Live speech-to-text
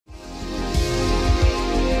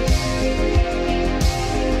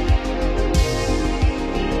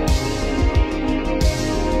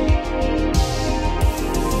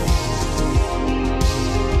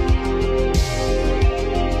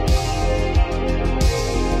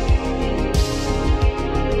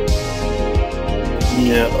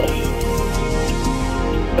Yeah.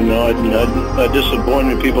 I know, I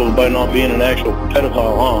disappointed people by not being an actual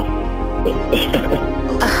pedophile, huh?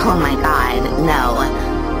 Oh my God, no.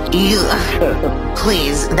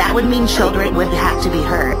 Please, that would mean children would have to be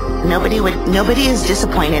hurt. Nobody is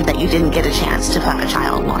disappointed that you didn't get a chance to fuck a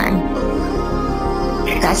child, Lorne.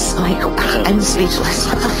 That's like, I'm speechless.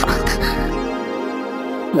 What the fuck?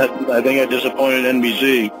 I think I disappointed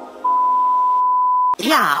NBC.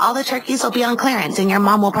 Yeah, all the turkeys will be on clearance, and your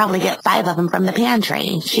mom will probably get 5 of them from the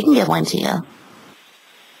pantry. She can give one to you.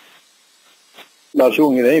 No, she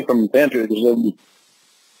won't get any from the pantry because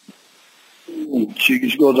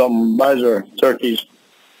she goes out and buys her turkeys.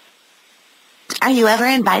 Are you ever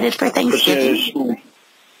invited for Thanksgiving?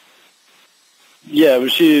 Yeah,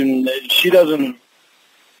 but she doesn't.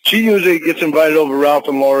 She usually gets invited over Ralph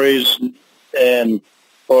and Lori's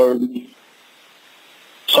or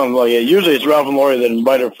something like that. Usually it's Ralph and Lori that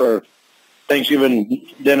invite her for Thanksgiving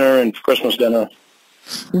dinner and Christmas dinner.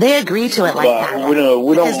 They agree to it like that.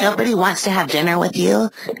 Because nobody wants to have dinner with you,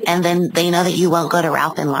 and then they know that you won't go to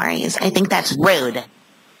Ralph and Lori's. I think that's rude.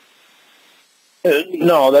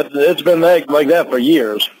 No, it's been like that for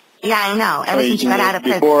years. Yeah, I know. Ever since you got out of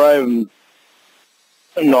prison.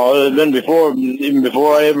 Even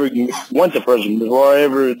before I ever went to prison, before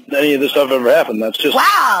any of this stuff ever happened. That's just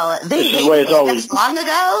wow. They hate you this long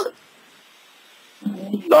ago?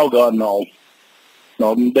 Oh God, no.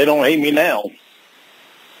 No, they don't hate me now.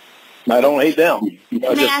 I don't hate them.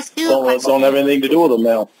 I just don't have anything to do with them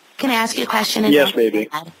now. Can I ask you a question? Yes, baby.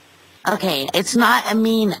 Okay, it's not I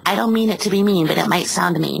don't mean it to be mean, but it might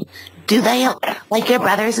sound mean. Do they, like your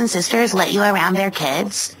brothers and sisters, let you around their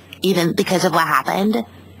kids, even because of what happened?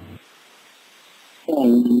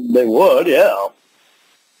 They would, yeah.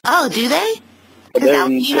 Oh, do they? But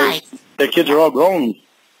their kids are all grown.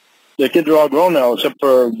 Their kids are all grown now, except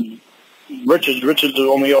for Richard's. Richard's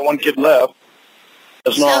only got one kid left.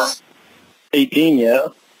 That's not 18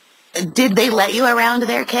 yet. Did they let you around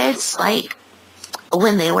their kids, like,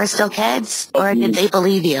 when they were still kids? Or did they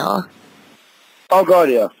believe you? Oh, God,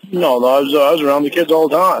 yeah. No, I was around the kids all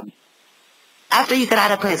the time. After you got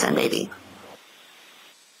out of prison, baby?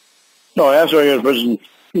 No, after I got out of prison.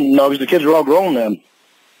 No, because the kids were all grown then.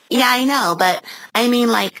 Yeah, I know, but I mean,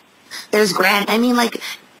 like,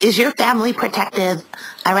 is your family protective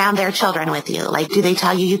around their children with you? Like, do they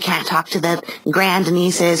tell you can't talk to the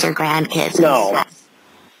grandnieces or grandkids? No.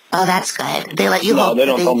 Oh, that's good. They let you hold the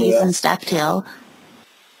babies and stuff, too?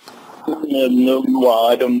 No, well,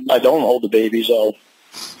 I don't hold the babies, so.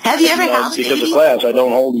 Have you ever held a baby? Because of class, I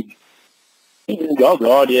don't hold them. Oh,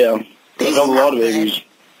 God, yeah. I've held a lot of babies.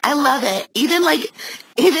 I love it. Even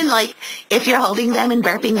if you're holding them and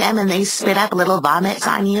burping them and they spit up little vomits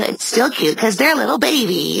on you, it's still cute because they're a little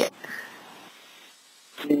baby.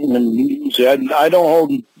 See, I don't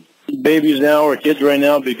hold babies now or kids right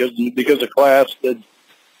now because of class. The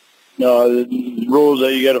rules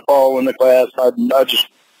that you got to follow in the class.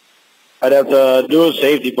 I'd have to do a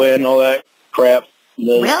safety plan and all that crap.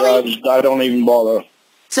 Really? I don't even bother.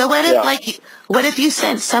 So what if you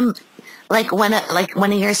sent some, one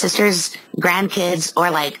of your sister's grandkids or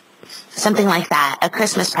something like that, a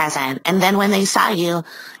Christmas present, and then when they saw you,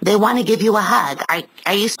 they want to give you a hug.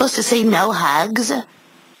 Are you supposed to say no hugs?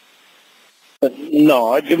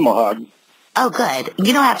 No, I'd give them a hug. Oh, good.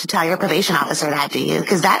 You don't have to tell your probation officer that, do you?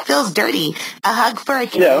 Because that feels dirty. A hug for a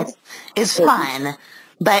kid is fun,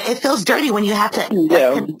 but it feels dirty when you have to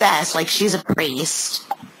confess like she's a priest.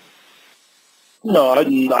 No,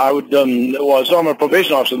 I would, it's not my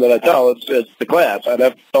probation officer that I tell, it's the class. I'd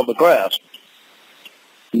have to tell the class.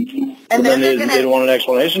 And then they'd want an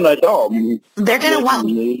explanation, I tell them. They're going to want...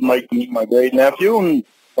 My great nephew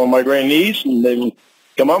or my great niece, and they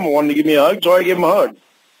come up and wanted to give me a hug, so I give them a hug.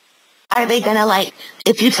 Are they going to,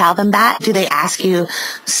 if you tell them that, do they ask you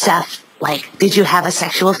stuff like, did you have a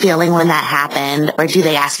sexual feeling when that happened? Or do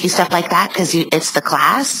they ask you stuff like that because it's the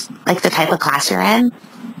class, like the type of class you're in?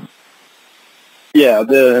 Yeah,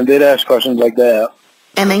 they'd ask questions like that.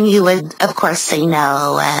 And then you would, of course, say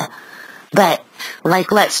no. But,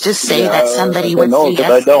 let's just say that somebody would say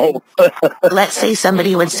yes. I don't. Let's say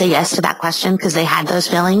somebody would say yes to that question because they had those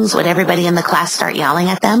feelings. Would everybody in the class start yelling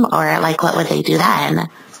at them? Or, what would they do then?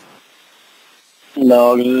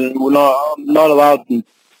 No, we're not allowed to.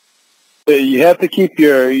 You have to keep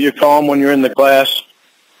your calm when you're in the class,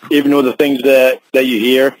 even with the things that you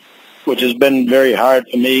hear, which has been very hard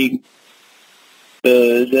for me.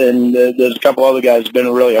 And there's a couple other guys it's been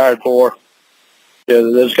really hard for.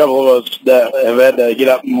 There's a couple of us that have had to get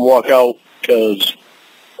up and walk out because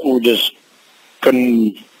we just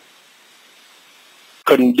couldn't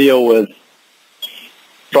deal with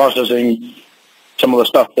processing some of the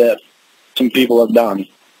stuff that some people have done.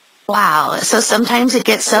 Wow. So sometimes it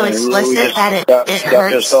gets so explicit that it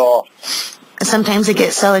hurts. Sometimes it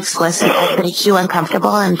gets so explicit that it makes you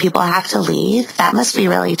uncomfortable and people have to leave. That must be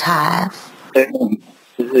really tough.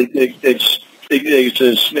 It's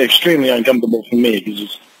extremely uncomfortable for me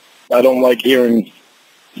because I don't like hearing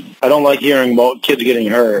about kids getting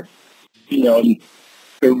hurt. You know,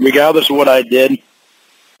 regardless of what I did,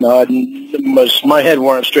 my head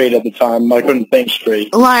weren't straight at the time. I couldn't think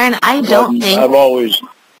straight. Lorne, I've always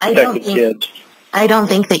protected kids. I don't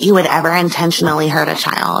think that you would ever intentionally hurt a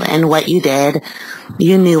child, and what you did,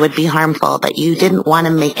 you knew would be harmful, but you didn't want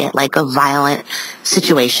to make it like a violent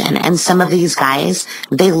situation. And some of these guys,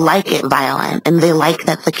 they like it violent, and they like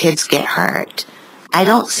that the kids get hurt. I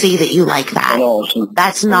don't see that you like that. No,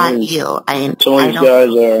 that's not you.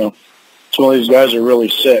 Some of these guys are really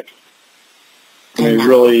sick. They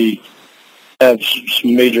really have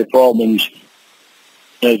some major problems.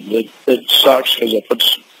 It sucks because it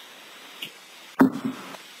puts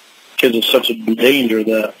kids in such a danger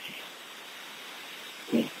that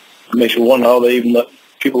it makes you wonder how they even let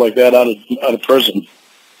people like that out of prison.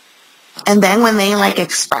 And then when they like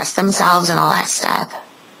express themselves and all that stuff,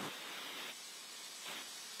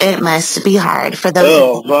 it must be hard for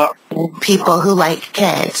those people who like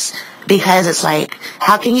kids. Because it's like,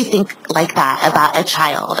 how can you think like that about a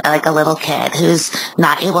child, like a little kid who's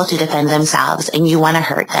not able to defend themselves and you want to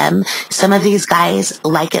hurt them? Some of these guys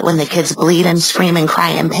like it when the kids bleed and scream and cry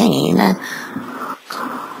in pain.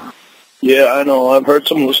 Yeah, I know. I've heard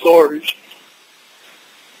some of the stories.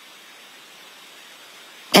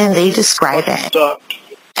 And they describe it.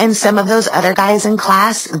 And some of those other guys in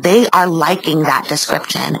class, they are liking that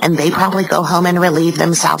description. And they probably go home and relieve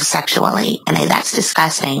themselves sexually. And that's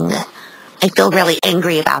disgusting. I feel really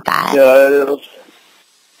angry about that. Yeah,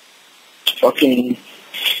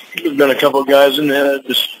 there's been a couple of guys in there that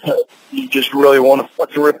just really want to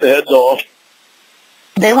fucking rip the heads off.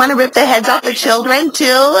 They want to rip the heads off the children,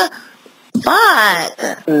 too?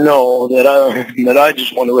 Fuck. No, that I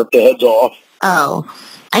just want to rip the heads off. Oh.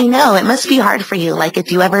 I know, it must be hard for you. Like, if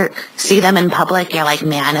you ever see them in public, you're like,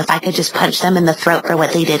 man, if I could just punch them in the throat for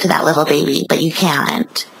what they did to that little baby. But you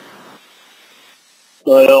can't.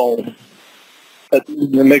 I know. It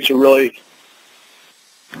makes it really...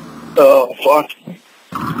 Oh, fuck.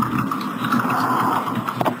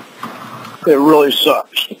 It really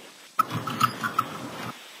sucks.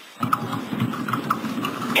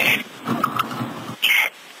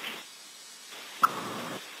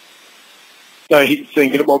 I keep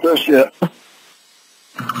thinking about this shit.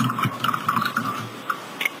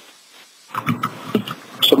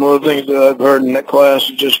 Some of the things that I've heard in that class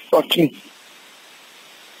are just fucking...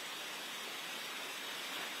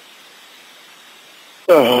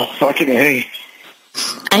 fucking hate.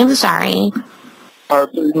 I'm sorry.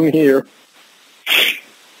 Hard to even hear.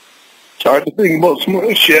 It's hard to think about some of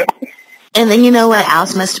this shit. And then you know what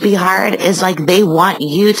else must be hard? Is like they want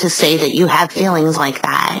you to say that you have feelings like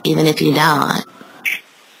that, even if you don't.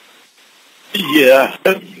 Yeah,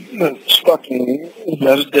 that's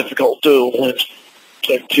difficult too. It's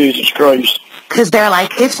like, Jesus Christ. Because they're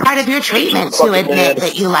like, it's part of your treatment to admit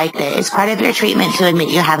that you liked it. It's part of your treatment to admit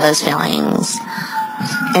you have those feelings.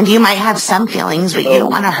 And you might have some feelings, but you don't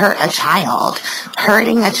want to hurt a child.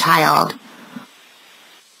 Hurting a child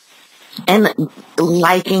and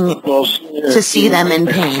liking to see them in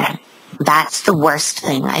pain. That's the worst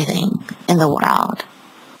thing, I think, in the world.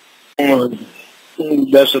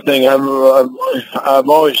 That's the thing. I've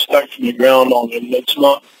always stuck to the ground on it. It's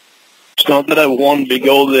not that I wanted to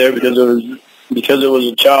go there because it was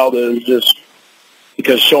a child. It was just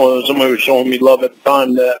because somebody was showing me love at the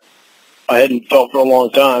time that I hadn't felt for a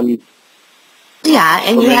long time. Yeah,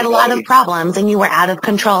 and you had a lot of problems, and you were out of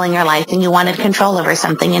control in your life, and you wanted control over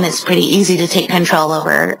something, and it's pretty easy to take control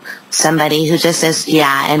over somebody who just says,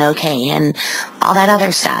 yeah, and okay, and all that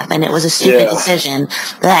other stuff, and it was a stupid decision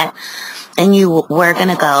and you were going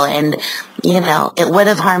to go, and, you know, it would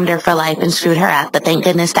have harmed her for life and screwed her up, but thank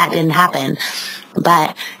goodness that didn't happen.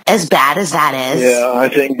 But as bad as that is... Yeah, I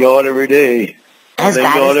thank God every day. As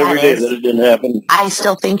bad as that is, that it didn't happen. I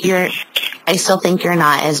still think you're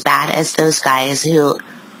not as bad as those guys who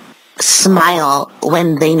smile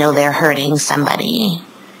when they know they're hurting somebody.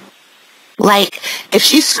 Like, if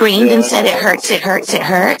she screamed and said it hurts, it hurts, it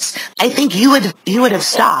hurts, I think you would have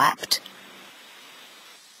stopped.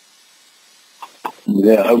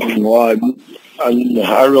 Yeah, I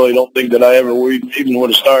really don't think that I ever even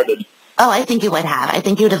would have started. Oh, I think you would have. I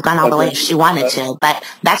think you would have gone all the way if she wanted to. But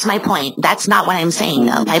that's my point. That's not what I'm saying,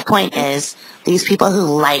 though. My point is these people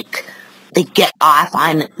who they get off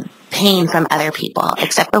on pain from other people,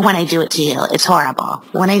 except for when I do it to you. It's horrible.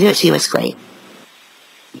 When I do it to you, it's great.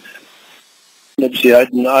 Let's see, I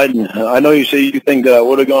know you say you think that I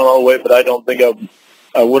would have gone all the way, but I don't think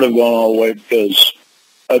I would have gone all the way because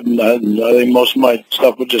I think most of my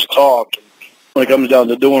stuff would just talk. When it comes down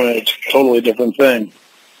to doing it, it's a totally different thing.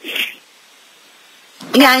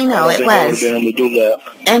 Yeah, I know, it was. I would have been able to do that.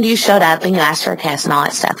 And you showed up and you asked for a kiss and all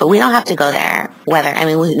that stuff, but we don't have to go there.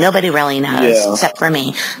 Nobody really knows except for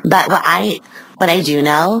me. But what I do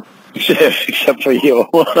know, except for you,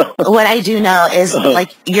 what I do know is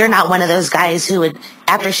like you're not one of those guys who would,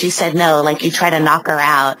 after she said no, like you try to knock her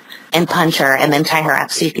out and punch her and then tie her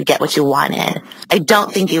up so you could get what you wanted. I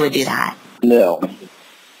don't think you would do that. No,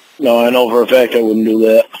 I know for a fact I wouldn't do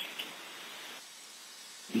that.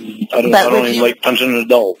 I don't even like punching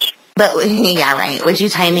adults. But, yeah, right. Would you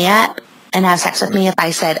tie me up and have sex with me if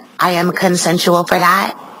I said I am consensual for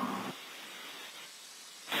that?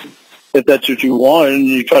 If that's what you want and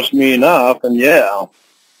you trust me enough, then yeah.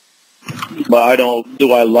 But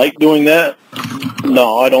do I like doing that?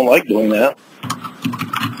 No, I don't like doing that.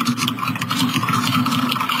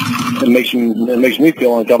 It makes me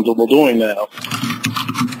feel uncomfortable doing that.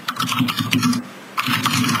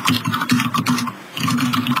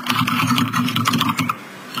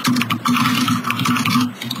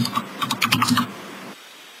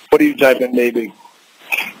 What are you typing, baby?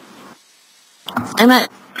 I'm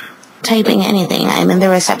not typing anything. I'm in the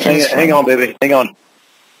receptionist. Hang on, baby. Hang on.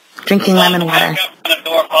 Drinking lemon water.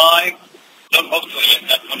 Door 5. Don't go to it.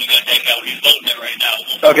 That's what you're going to take out. He's loading it right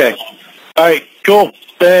now. Okay. All right. Cool.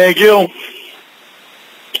 Thank you.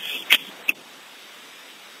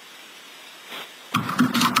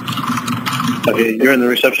 Okay, you're in the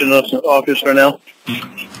receptionist office right now?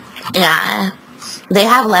 Yeah. They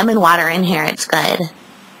have lemon water in here. It's good.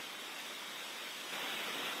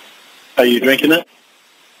 Are you drinking it?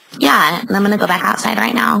 Yeah, and I'm going to go back outside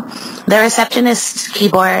right now. The receptionist's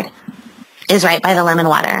keyboard is right by the lemon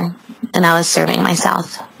water, and I was serving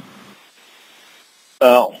myself.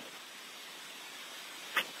 Oh.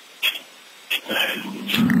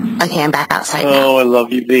 Okay, I'm back outside now. Oh, I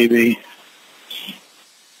love you, baby.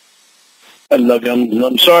 I love you.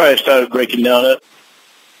 I'm sorry I started breaking down it.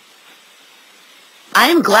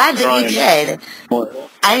 I'm glad that you did.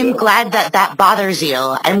 I'm glad that bothers you.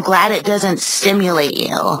 I'm glad it doesn't stimulate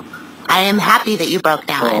you. I am happy that you broke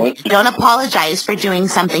down. Don't apologize for doing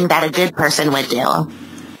something that a good person would do.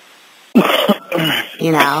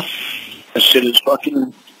 You know? That shit is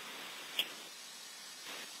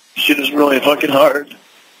really fucking hard.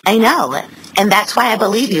 I know. And that's why I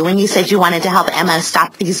believe you when you said you wanted to help Emma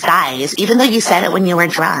stop these guys, even though you said it when you were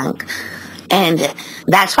drunk. And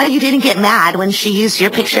that's why you didn't get mad when she used your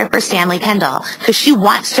picture for Stanley Kendall. Because she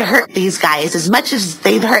wants to hurt these guys as much as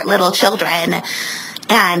they've hurt little children.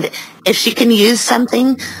 And if she can use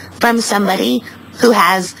something from somebody who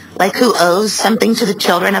owes something to the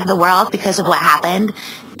children of the world because of what happened,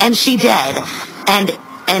 and she did. And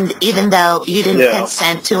even though you didn't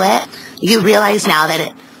consent to it, you realize now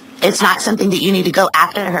that it's not something that you need to go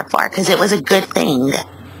after her for because it was a good thing.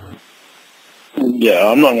 Yeah,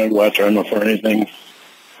 I'm not going to go after Emma for anything.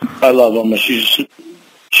 I love Emma. She's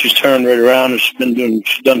turned right around and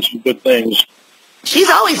she's done some good things. She's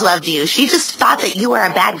always loved you. She just thought that you were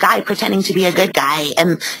a bad guy pretending to be a good guy.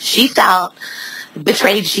 And she felt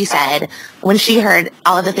betrayed, she said, when she heard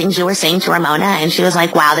all of the things you were saying to Ramona. And she was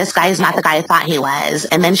like, wow, this guy is not the guy I thought he was.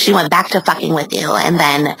 And then she went back to fucking with you. And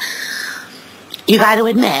then you got to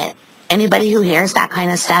admit, anybody who hears that kind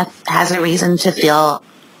of stuff has a reason to feel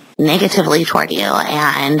negatively toward you,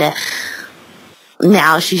 and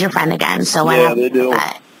now she's your friend again, so what yeah, they do.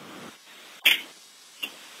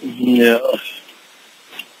 Yeah.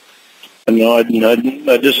 I know,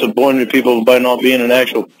 I disappointed people by not being an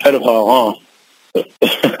actual pedophile,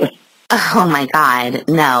 huh? Oh my God,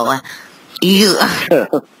 no. You,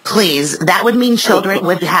 please, that would mean children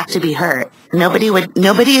would have to be hurt. Nobody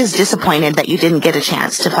is disappointed that you didn't get a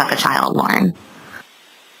chance to fuck a child, Lorne.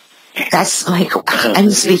 That's like, I'm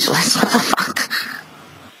speechless. What the fuck?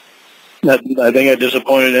 I think I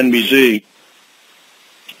disappointed NBC.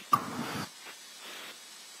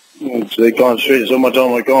 They concentrate so much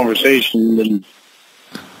on my conversation,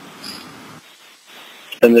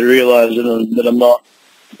 and they realize that I'm not.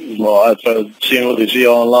 Well, after seeing what they see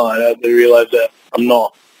online, they realize that I'm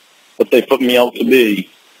not what they put me out to be.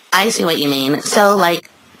 I see what you mean. So, like,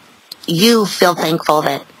 you feel thankful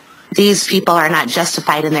that these people are not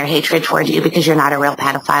justified in their hatred toward you because you're not a real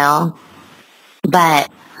pedophile. But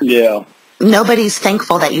yeah, nobody's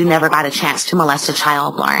thankful that you never got a chance to molest a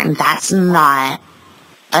child, Lorne. That's not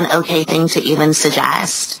an okay thing to even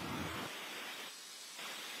suggest.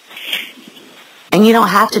 And you don't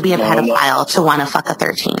have to be a No, pedophile to want to fuck a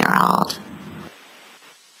 13-year-old.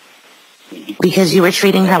 Because you were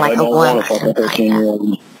treating her like I a don't woman. want to fuck a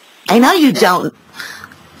 13-year-old. I know you don't.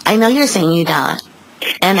 I know you're saying you don't.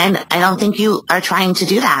 And I don't think you are trying to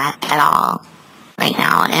do that at all right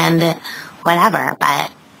now. And whatever,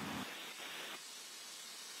 but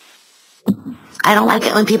I don't like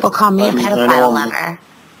it when people call me a pedophile lover.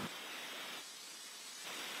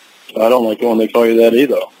 I don't like it when they call you that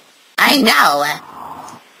either. I know.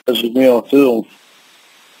 This is me off too.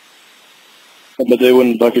 But they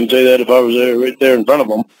wouldn't fucking say that if I was there, right there in front of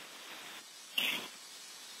them.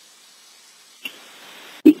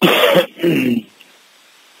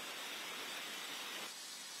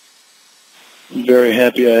 I'm very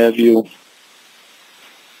happy I have you.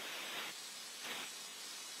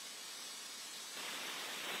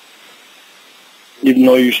 Even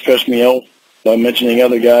though you stress me out by mentioning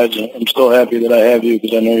other guys, I'm still happy that I have you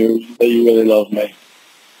because I know that you really love me.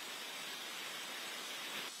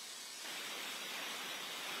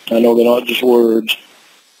 I know they're not just words.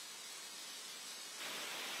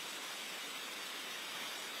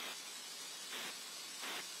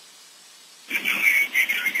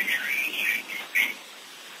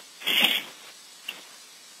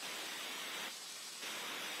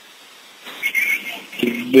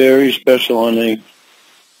 Very special, honey.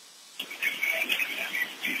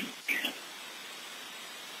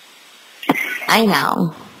 I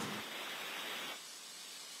know.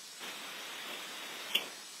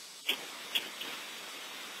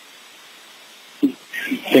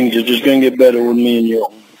 Things are just going to get better with me and you.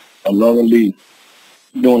 I'm not going to be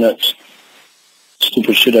doing that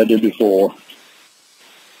stupid shit I did before.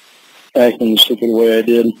 Acting the stupid way I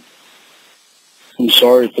did. I'm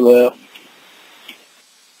sorry for that.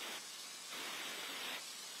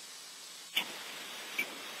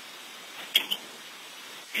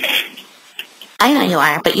 I know you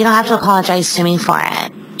are, but you don't have to apologize to me for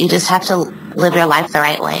it. You just have to live your life the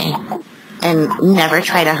right way and never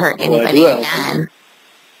try to hurt anybody again.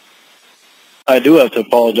 I do have to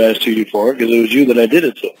apologize to you for it because it was you that I did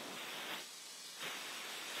it to.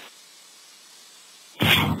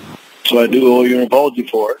 So I do owe you an apology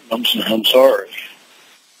for it. I'm sorry.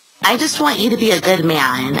 I just want you to be a good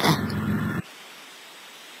man.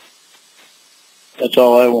 That's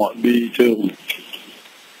all I want, be too.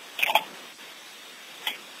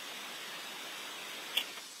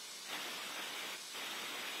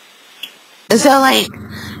 So, like,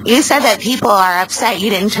 you said that people are upset you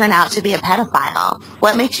didn't turn out to be a pedophile.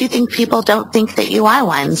 What makes you think people don't think that you are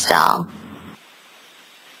one still?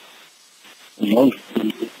 Well,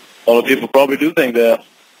 a lot of people probably do think that.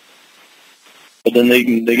 But then they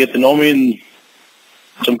get to know me, and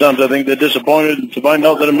sometimes I think they're disappointed to find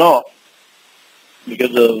out that I'm not. Because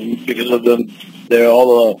of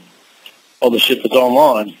all the shit that's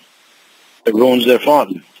online. It ruins their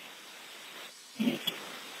fun.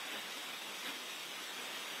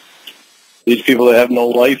 These people that have no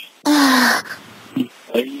life,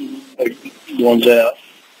 like the ones that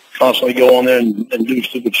constantly go on there and do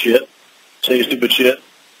stupid shit, say stupid shit.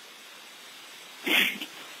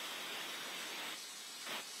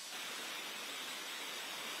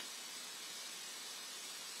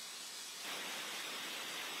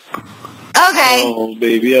 Okay. Oh,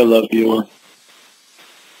 baby, I love you.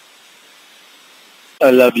 I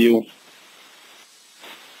love you.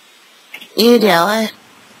 You do it.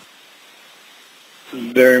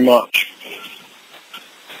 Very much.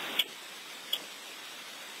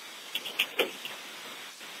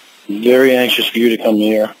 Very anxious for you to come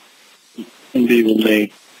here and be with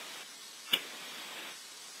me.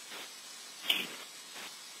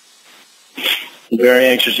 Very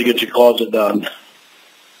anxious to get your closet done.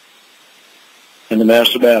 In the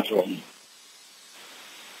master bathroom.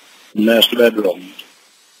 The master bedroom.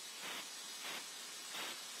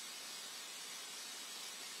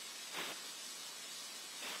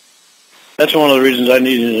 That's one of the reasons I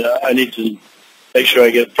need to make sure I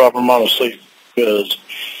get a proper amount of sleep, because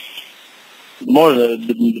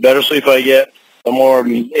the better sleep I get, the more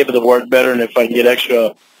I'm able to work better, and if I can get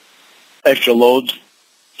extra loads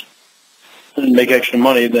and make extra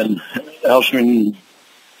money, then it helps me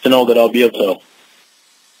to know that I'll be able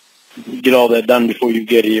to get all that done before you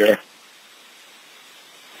get here.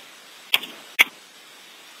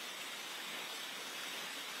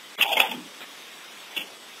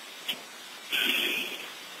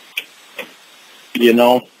 You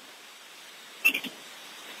know?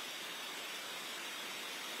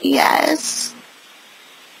 Yes.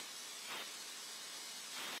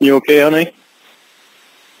 You okay, honey?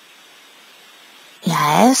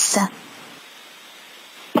 Yes.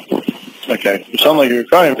 Okay. You sound like you were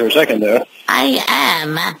crying for a second there. I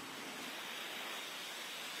am.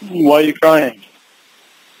 Why are you crying?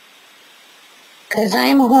 'Cause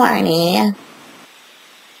I'm horny.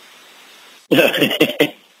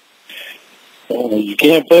 You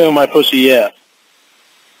can't play with my pussy yet.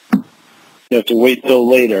 You have to wait till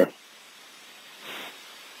later.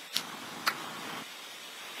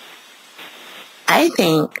 I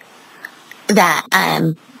think that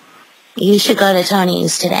you should go to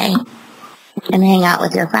Tony's today and hang out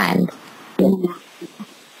with your friend.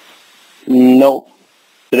 Nope.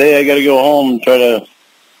 Today I gotta go home and try to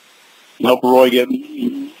help Roy get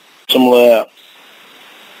some of that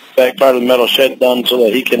back part of the metal shed done so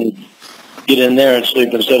that he can get in there and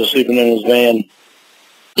sleep instead of sleeping in his van.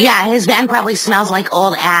 Yeah, his van probably smells like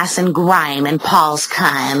old ass and grime and Paul's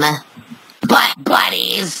cum. Butt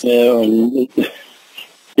buddies.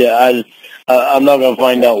 Yeah, I'm not gonna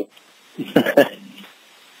find out.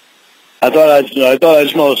 I thought I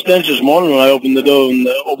smelled a stench this morning when I opened the door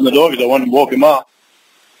because I wanted to woke him up.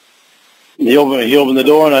 He opened the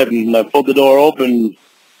door and I pulled the door open.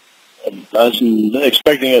 I was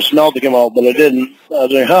expecting a smell to come out, but it didn't. I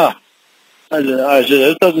was like, huh. I said,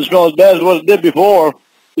 this doesn't smell as bad as what it did before.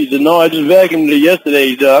 He said, no, I just vacuumed it yesterday.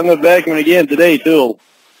 He said, I'm going to vacuum it again today, too.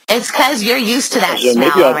 It's because you're used to that I said, smell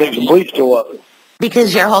maybe I'll take some bleach to it.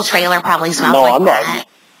 Because your whole trailer probably smells No, like I'm that.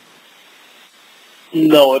 not.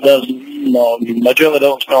 No, it doesn't. No, my trailer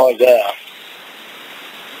don't smell like that.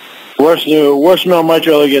 Worst smell my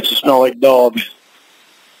trailer gets to smell like dog.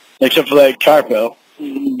 Except for that carpet.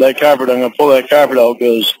 That carpet, I'm going to pull that carpet out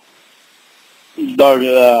because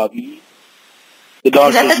the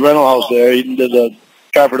doctor's rental house there, there's a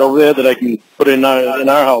carpet over there that I can put in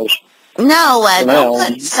our house. No,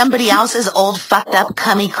 don't put somebody else's old fucked up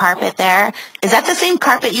cummy carpet there. Is that the same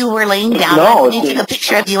carpet you were laying down on when you took a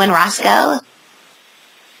picture of you and Roscoe?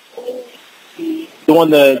 The one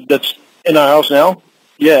that's in our house now?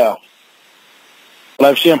 Yeah. But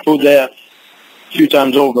I've shampooed that a few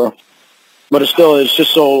times over. But it's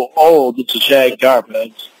just so old, it's a shag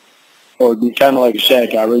carpet. Or kind of like a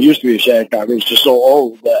shag carpet. It used to be a shag carpet. It's just so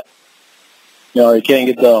old that, you can't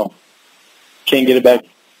get it back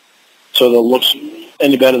so that it looks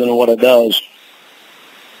any better than what it does.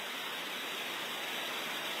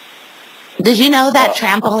 Did you know that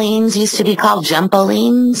trampolines used to be called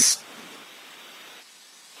jumpolines?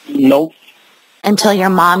 Nope. Until your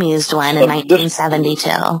mom used one in 1972.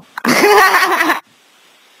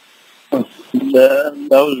 That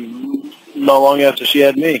was not long after she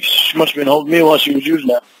had me. She must have been holding me while she was using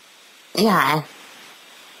that. Yeah.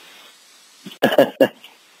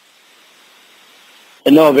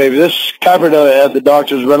 And no, baby, this carpet at the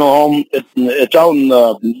doctor's rental home, it's out in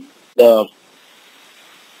the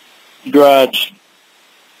garage,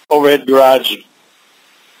 overhead garage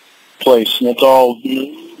place, and it's all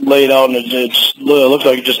laid out, and it looks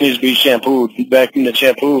like it just needs to be shampooed, back in the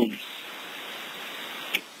shampoo.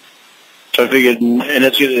 So I figured, and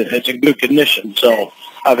it's in good condition, so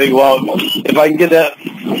I figured, well, if I can get that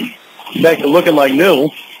back to looking like new,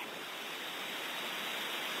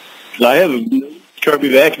 because I have a Kirby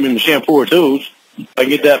vacuum in the shampoo too. If I can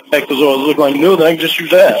get that back to look like new, then I can just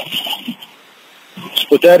use that. Just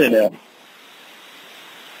put that in there.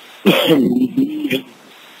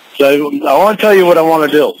 So I want to tell you what I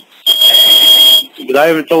want to do, but I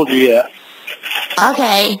haven't told you yet.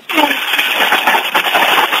 Okay.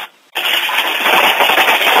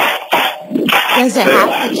 Does it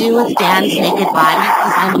have to do with Dan's naked body?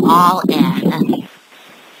 Because I'm all in.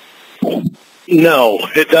 No,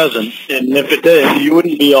 it doesn't. And if it did, you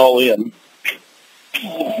wouldn't be all in.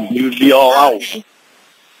 You'd be all out.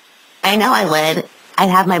 I know I would. I'd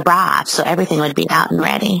have my bra off, so everything would be out and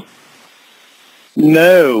ready.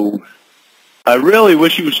 No. I really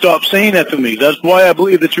wish you would stop saying that to me. That's why I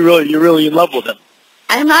believe that you're really in love with him.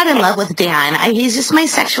 I'm not in love with Dan. He's just my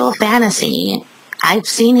sexual fantasy. I've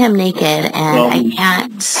seen him naked, and I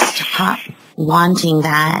can't stop wanting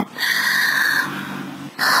that.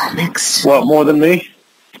 Next. What, more than me?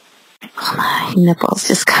 Oh, my nipples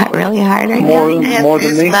just got really hard right more now. More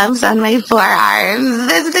than me? Bumps on my forearms.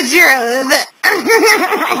 That's the truth.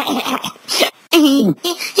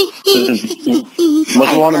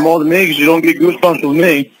 Must want it more than me because you don't get goosebumps with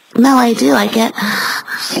me. No, I do. I get...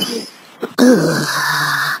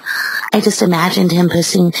 I just imagined him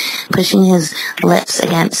pushing his lips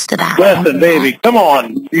against the back. Listen, baby, come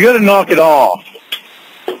on. You got to knock it off.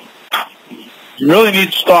 You really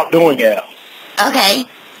need to stop doing that. Okay.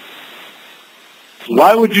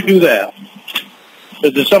 Why would you do that?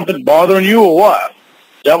 Is there something bothering you or what? Is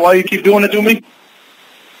that why you keep doing it to me?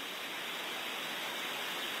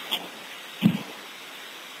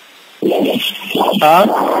 Huh?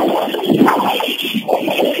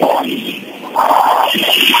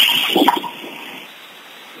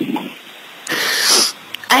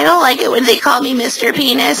 I don't like it when they call me Mr.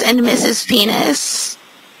 Penis and Mrs. Penis.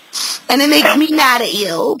 And it makes me mad at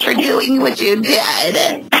you for doing what you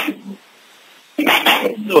did.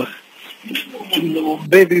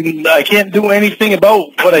 Baby, I can't do anything about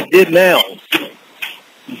what I did now.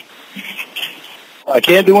 I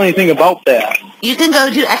can't do anything about that. You can go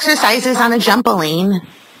do exercises on a jumpaline.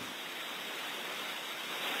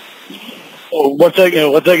 Well, what's that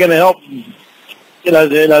going to help in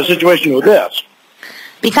a situation with this?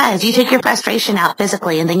 Because you take your frustration out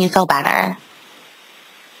physically and then you feel better.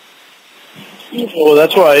 Well,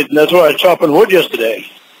 that's why I chopped wood yesterday.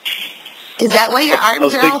 Is that why your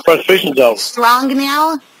arms are all frustrations out. strong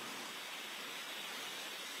now?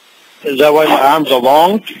 Is that why my arms are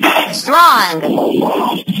long? Strong.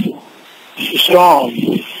 Strong.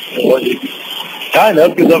 Kind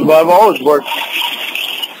of, because I've always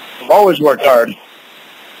worked hard.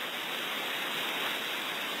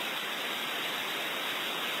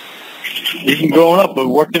 Even growing up, I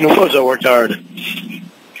worked in the woods, I worked hard.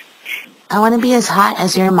 I want to be as hot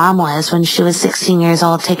as your mom was when she was 16 years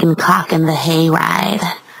old taking cock in the hay ride.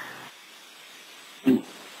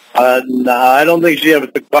 Nah, I don't think she ever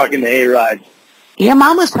took cock in the hay ride. Your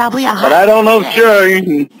mom was probably a hot... But I don't know, sure.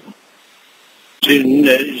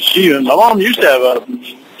 My mom used to have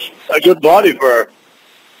a good body for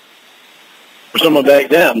someone back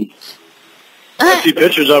then. I see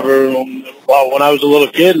pictures of her when I was a little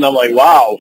kid, and I'm like, wow.